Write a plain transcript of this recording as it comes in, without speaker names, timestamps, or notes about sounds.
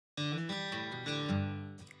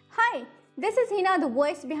This is Hina, the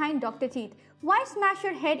voice behind Dr. Teeth. Why smash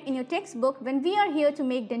your head in your textbook when we are here to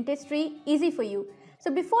make dentistry easy for you? So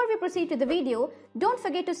before we proceed to the video, don't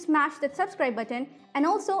forget to smash that subscribe button, and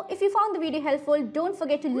also if you found the video helpful, don't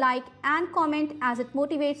forget to like and comment as it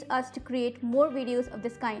motivates us to create more videos of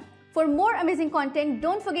this kind. For more amazing content,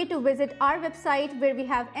 don't forget to visit our website where we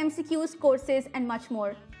have MCQs, courses and much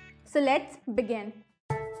more. So let's begin.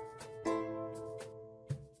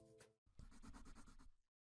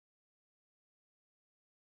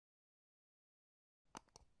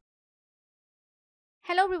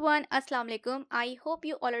 Hello everyone, Assalamu alaikum. I hope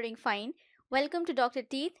you all are doing fine. Welcome to Dr.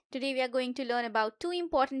 Teeth. Today we are going to learn about two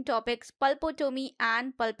important topics, pulpotomy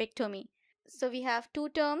and pulpectomy. So we have two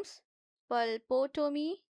terms,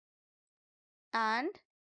 pulpotomy and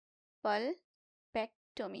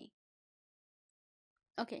pulpectomy.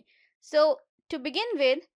 Okay, so to begin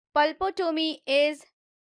with, pulpotomy is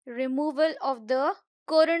removal of the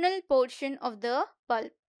coronal portion of the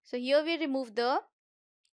pulp. So here we remove the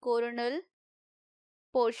coronal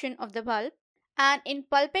portion of the pulp, and in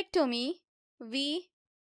pulpectomy we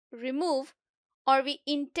remove or we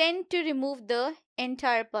intend to remove the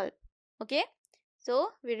entire pulp. Okay, so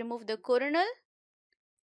we remove the coronal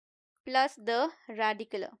plus the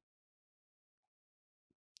radicular.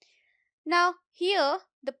 Now here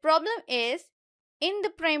the problem is, in the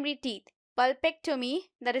primary teeth, pulpectomy,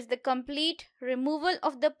 that is the complete removal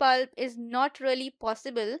of the pulp, is not really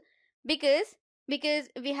possible because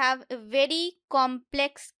we have very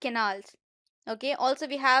complex canals. Okay, also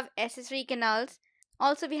we have accessory canals,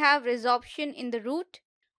 also we have resorption in the root,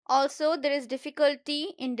 also there is difficulty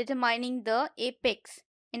in determining the apex,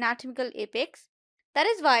 anatomical apex. That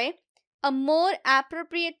is why a more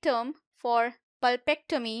appropriate term for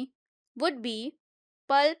pulpectomy would be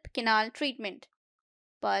pulp canal treatment.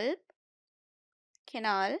 Pulp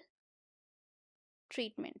canal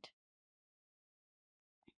treatment.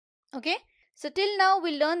 Okay, so till now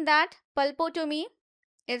we learned that pulpotomy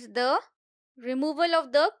is the removal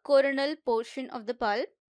of the coronal portion of the pulp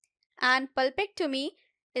and pulpectomy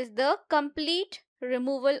is the complete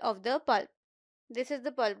removal of the pulp. This is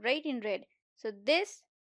the pulp, right, in red. So this,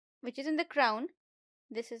 which is in the crown,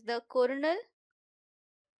 this is the coronal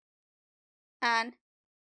and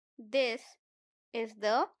this is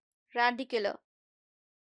the radicular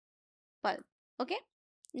pulp. Okay,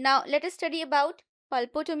 now let us study about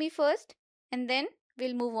pulpotomy first and then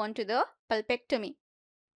we'll move on to the pulpectomy.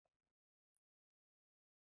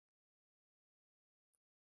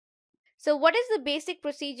 So what is the basic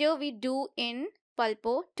procedure we do in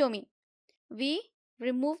pulpotomy? We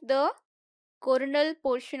remove the coronal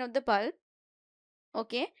portion of the pulp,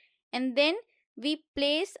 okay, and then we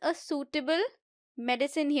place a suitable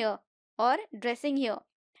medicine here or dressing here,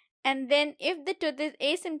 and then if the tooth is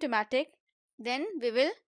asymptomatic, then we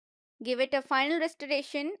will give it a final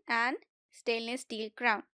restoration and stainless steel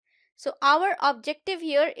crown. So our objective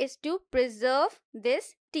here is to preserve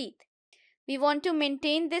this teeth. We want to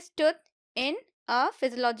maintain this tooth in a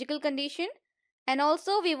physiological condition, and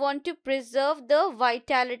also we want to preserve the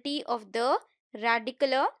vitality of the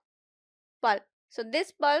radicular pulp. So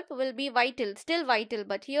this pulp will be vital, still vital,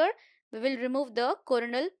 but here we will remove the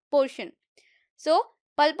coronal portion. So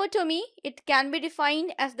pulpotomy, it can be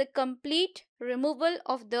defined as the complete removal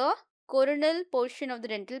of the coronal portion of the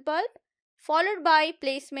dental pulp, followed by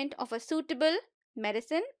placement of a suitable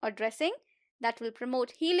medicine or dressing that will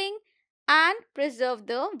promote healing and preserve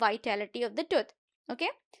the vitality of the tooth. Okay,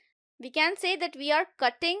 we can say that we are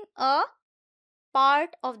cutting a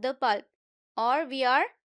part of the pulp, or we are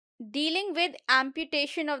dealing with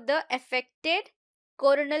amputation of the affected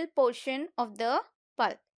coronal portion of the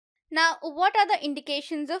pulp. Now, what are the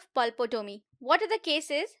indications of pulpotomy? What are the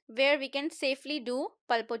cases where we can safely do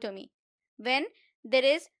pulpotomy? When there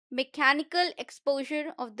is mechanical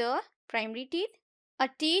exposure of the primary teeth, a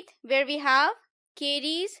teeth where we have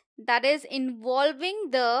caries that is involving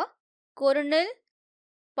the coronal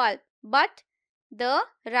pulp, but the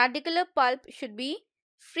radicular pulp should be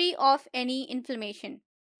free of any inflammation.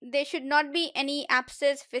 There should not be any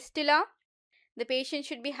abscess, fistula. The patient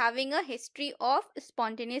should be having a history of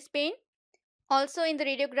spontaneous pain. Also in the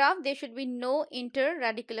radiograph, there should be no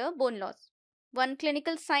interradicular bone loss. One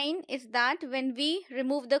clinical sign is that when we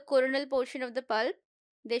remove the coronal portion of the pulp,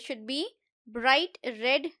 there should be bright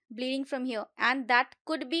red bleeding from here, and that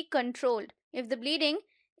could be controlled. If the bleeding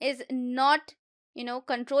is not,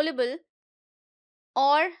 controllable,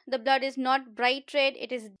 or the blood is not bright red,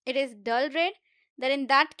 it is dull red, then in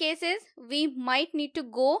that cases we might need to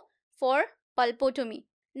go for pulpotomy.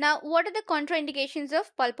 Now, what are the contraindications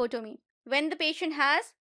of pulpotomy? When the patient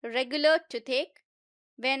has regular toothache,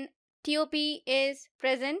 when TOP is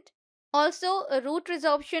present, Also, root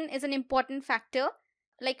resorption is an important factor.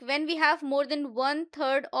 Like when we have more than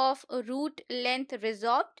 1/3 of root length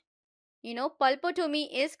resorbed, pulpotomy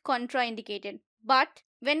is contraindicated. But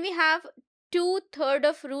when we have 2/3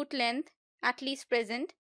 of root length at least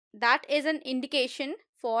present, that is an indication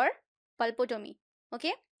for pulpotomy.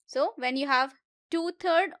 Okay, so when you have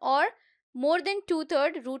 2/3 or more than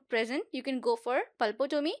 2/3 root present, you can go for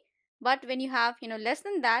pulpotomy. But when you have less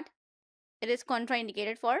than that, it is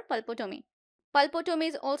contraindicated for pulpotomy. Pulpotomy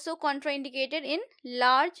is also contraindicated in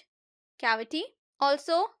large cavity.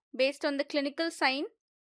 Also, based on the clinical sign,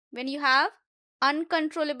 when you have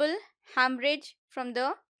uncontrollable hemorrhage from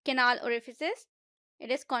the canal orifices, it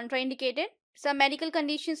is contraindicated. Some medical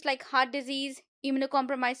conditions like heart disease,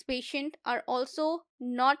 immunocompromised patient are also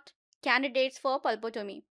not candidates for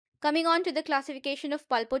pulpotomy. Coming on to the classification of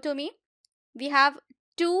pulpotomy, we have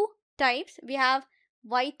two types. We have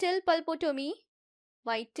vital pulpotomy,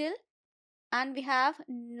 vital, and we have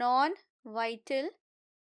non-vital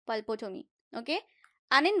pulpotomy. Okay,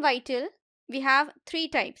 and in vital we have three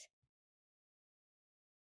types.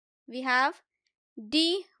 We have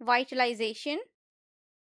devitalization,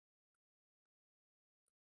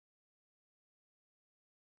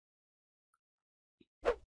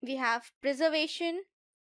 we have preservation,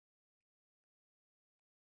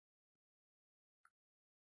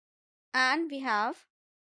 and we have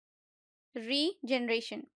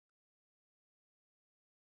regeneration.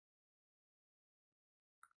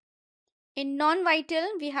 In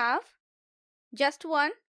non-vital we have just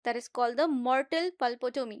one, that is called the mortal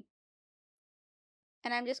pulpotomy.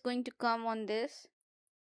 And I'm just going to come on this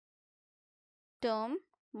term,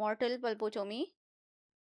 mortal pulpotomy,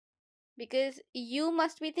 because you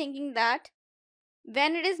must be thinking that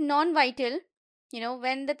when it is non-vital,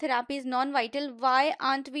 when the therapy is non-vital, why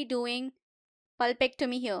aren't we doing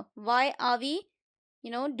pulpectomy here? Why are we,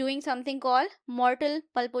 doing something called mortal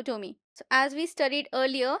pulpotomy? So as we studied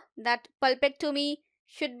earlier, that pulpectomy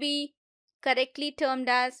should be correctly termed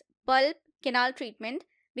as pulp canal treatment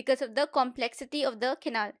because of the complexity of the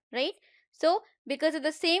canal, right? So because of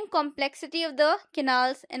the same complexity of the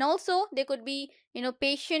canals, and also there could be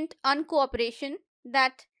patient uncooperation,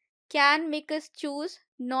 that can make us choose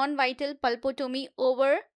non-vital pulpotomy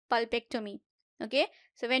over pulpectomy. Okay,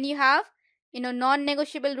 so when you have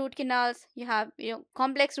non-negotiable root canals, you have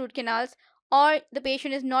complex root canals, or the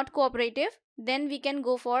patient is not cooperative, then we can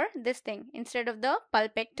go for this thing instead of the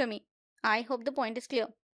pulpectomy. I hope the point is clear.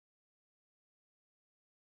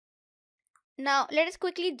 Now let us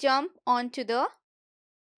quickly jump on to the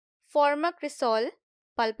Formocresol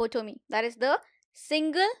pulpotomy, that is the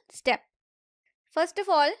single step. First of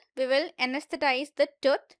all, we will anesthetize the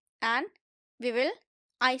tooth and we will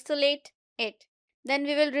isolate it. Then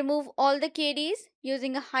we will remove all the caries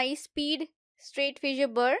using a high speed straight fissure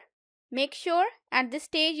burr. Make sure at this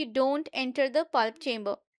stage you don't enter the pulp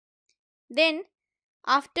chamber. Then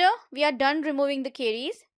after we are done removing the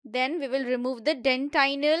caries, then we will remove the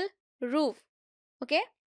dentinal roof. Okay,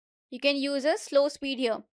 you can use a slow speed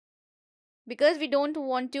here because we don't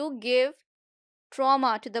want to give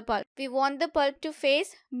trauma to the pulp. We want the pulp to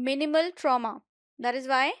face minimal trauma. That is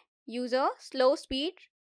why use a slow speed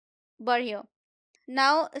burr here.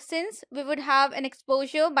 Now, since we would have an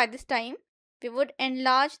exposure by this time, we would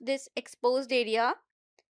enlarge this exposed area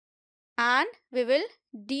and we will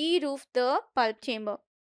de-roof the pulp chamber.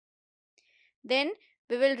 Then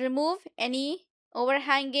we will remove any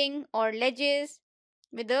overhanging or ledges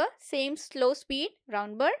with the same slow speed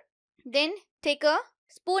round burr. Then take a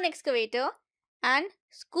spoon excavator and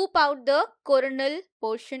scoop out the coronal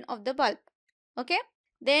portion of the pulp. Okay.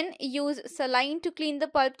 Then use saline to clean the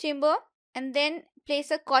pulp chamber and then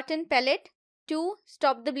place a cotton pellet to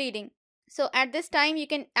stop the bleeding. So at this time you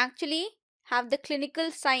can actually have the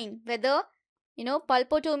clinical sign whether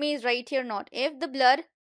pulpotomy is right here or not. If the blood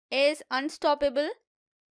is unstoppable,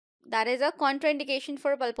 that is a contraindication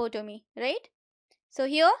for pulpotomy, right? So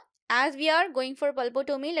here, as we are going for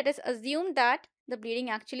pulpotomy, let us assume that the bleeding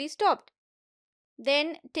actually stopped.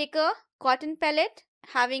 Then take a cotton pellet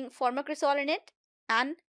having Formocresol in it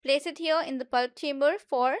and place it here in the pulp chamber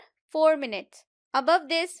for 4 minutes. Above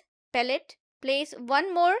this pellet, place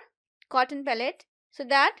one more cotton pellet so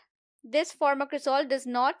that this Formocresol does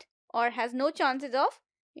not or has no chances of,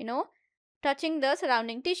 touching the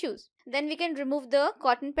surrounding tissues. Then we can remove the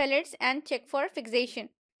cotton pellets and check for fixation.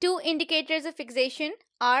 Two indicators of fixation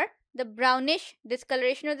are the brownish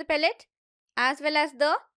discoloration of the pellet as well as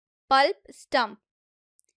the pulp stump.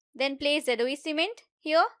 Then place ZOE cement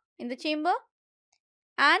here in the chamber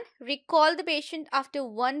and recall the patient after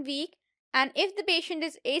 1 week, and if the patient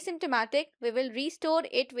is asymptomatic, we will restore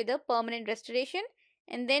it with a permanent restoration,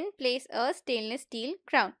 and then place a stainless steel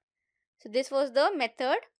crown. So this was the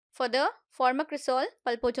method for the Formocresol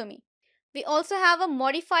pulpotomy. We also have a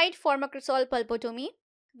modified Formocresol pulpotomy.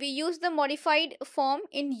 We use the modified form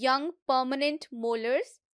in young permanent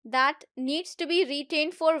molars that needs to be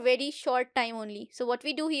retained for very short time only. So what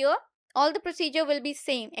we do here, all the procedure will be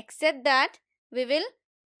same except that we will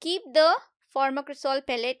keep the Formocresol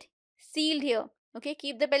pellet sealed here. Okay,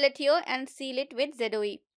 keep the pellet here and seal it with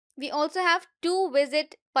ZOE. We also have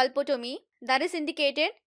 2-visit pulpotomy that is indicated,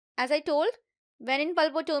 as I told, when in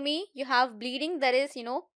pulpotomy you have bleeding that is,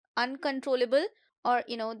 uncontrollable, or,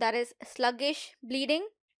 that is sluggish bleeding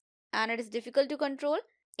and it is difficult to control.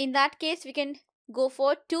 In that case, we can go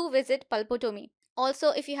for 2-visit pulpotomy. Also,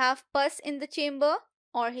 if you have pus in the chamber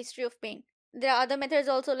or history of pain. There are other methods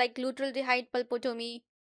also like glutaraldehyde pulpotomy,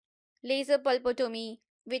 laser pulpotomy,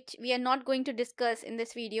 which we are not going to discuss in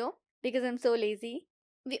this video because I'm so lazy.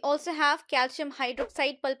 We also have calcium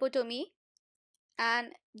hydroxide pulpotomy, and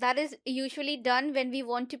that is usually done when we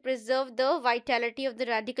want to preserve the vitality of the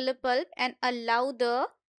radicular pulp and allow the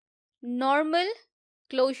normal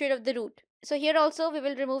closure of the root. So here also we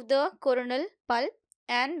will remove the coronal pulp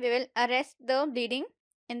and we will arrest the bleeding,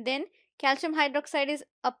 and then calcium hydroxide is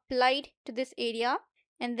applied to this area,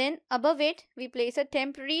 and then above it we place a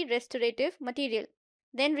temporary restorative material.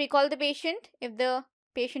 Then recall the patient if the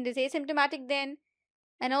patient is asymptomatic then,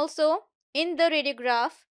 and also in the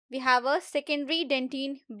radiograph we have a secondary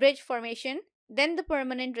dentine bridge formation, then the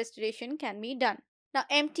permanent restoration can be done. Now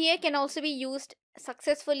MTA can also be used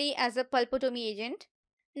successfully as a pulpotomy agent.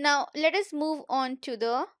 Now let us move on to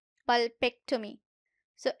the pulpectomy.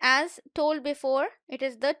 So as told before, it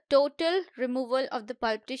is the total removal of the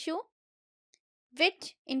pulp tissue,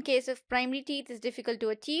 which in case of primary teeth is difficult to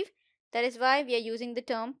achieve. That is why we are using the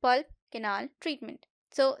term pulp canal treatment.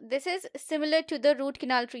 So this is similar to the root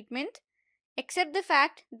canal treatment, except the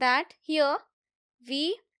fact that here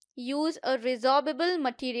we use a resorbable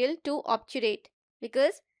material to obturate,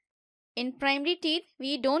 because in primary teeth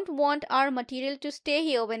we don't want our material to stay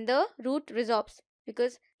here when the root resorbs,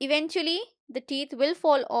 because eventually the teeth will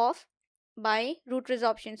fall off by root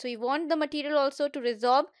resorption. So we want the material also to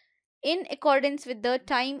resorb in accordance with the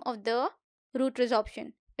time of the root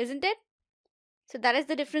resorption, isn't it? So that is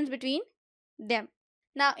the difference between them.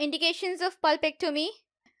 Now indications of pulpectomy: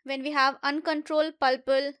 when we have uncontrolled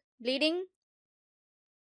pulpal bleeding,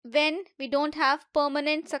 when we don't have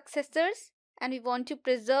permanent successors and we want to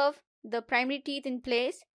preserve the primary teeth in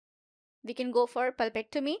place, we can go for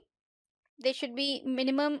pulpectomy. There should be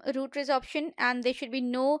minimum root resorption and there should be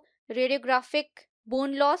no radiographic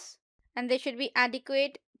bone loss, and there should be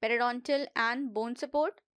adequate periodontal and bone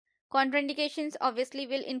support. Contraindications obviously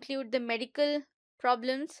will include the medical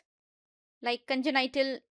problems like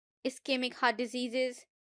congenital ischemic heart diseases,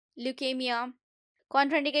 leukemia.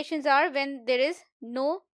 Contraindications are when there is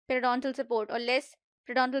no periodontal support or less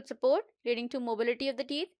periodontal support leading to mobility of the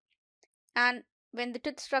teeth, and when the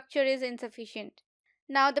tooth structure is insufficient.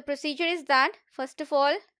 Now the procedure is that first of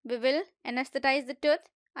all we will anesthetize the tooth,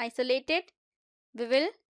 isolate it, we will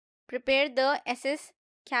prepare the SS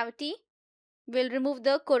cavity, we'll remove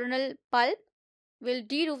the coronal pulp, we'll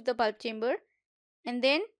deroof the pulp chamber, and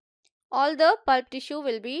then all the pulp tissue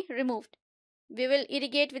will be removed. We will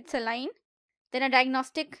irrigate with saline. Then a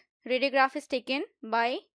diagnostic radiograph is taken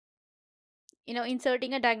by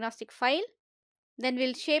inserting a diagnostic file. Then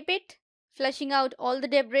we'll shape it, flushing out all the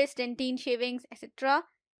debris, dentine shavings, etc.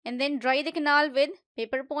 And then dry the canal with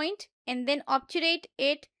paper point and then obturate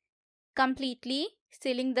it completely,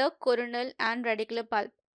 sealing the coronal and radicular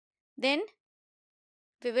pulp. Then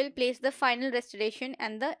we will place the final restoration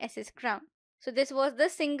and the SS crown. So this was the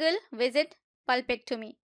single visit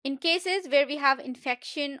pulpectomy. In cases where we have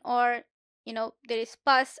infection or there is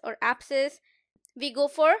pus or abscess, we go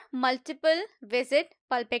for multiple visit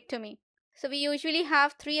pulpectomy. So we usually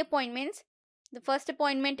have 3 appointments. The first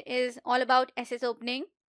appointment is all about SS opening.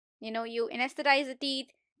 You anesthetize the teeth,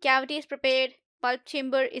 cavity is prepared, pulp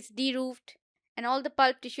chamber is deroofed, and all the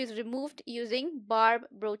pulp tissue is removed using barb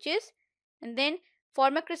broaches. And then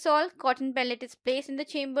Formocresol cotton pellet is placed in the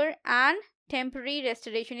chamber and temporary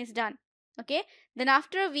restoration is done. Okay. Then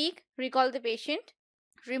after a week, recall the patient,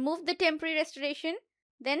 remove the temporary restoration,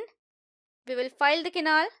 then we will file the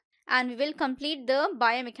canal and we will complete the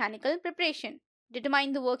biomechanical preparation.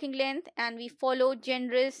 Determine the working length and we follow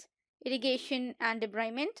generous irrigation and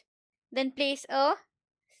debridement. Then place a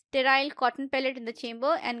sterile cotton pellet in the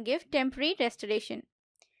chamber and give temporary restoration.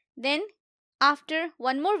 Then after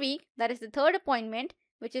 1 more week, that is the 3rd appointment,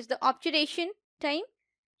 which is the obturation time,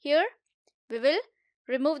 here we will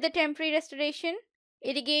remove the temporary restoration,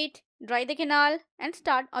 irrigate, dry the canal and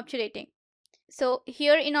start obturating. So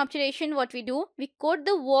here in obturation, what we do, we coat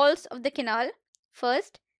the walls of the canal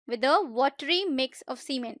first with a watery mix of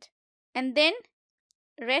cement, and then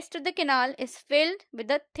rest of the canal is filled with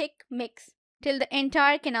a thick mix till the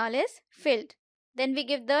entire canal is filled. Then we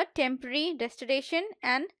give the temporary restoration,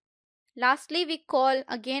 and lastly we call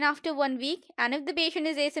again after 1 week, and if the patient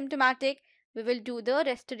is asymptomatic, we will do the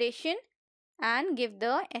restoration and give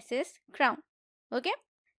the SS crown. Okay.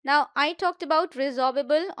 Now I talked about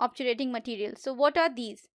resorbable obturating materials. So what are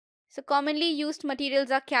these? So commonly used materials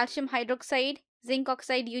are calcium hydroxide, zinc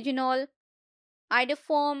oxide eugenol,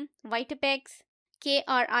 iodoform, Vitapex,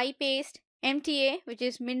 KRI paste, MTA, which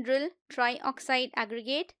is mineral trioxide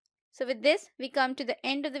aggregate. So with this, we come to the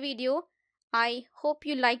end of the video. I hope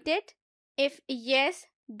you liked it. If yes,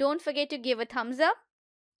 don't forget to give a thumbs up.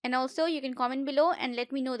 And also you can comment below and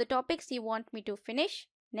let me know the topics you want me to finish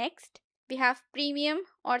next. We have premium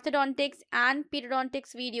orthodontics and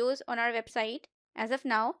periodontics videos on our website as of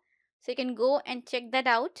now. So you can go and check that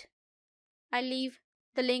out. I'll leave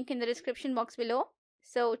the link in the description box below.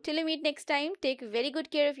 So till we meet next time, take very good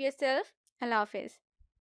care of yourself. Allah Hafiz.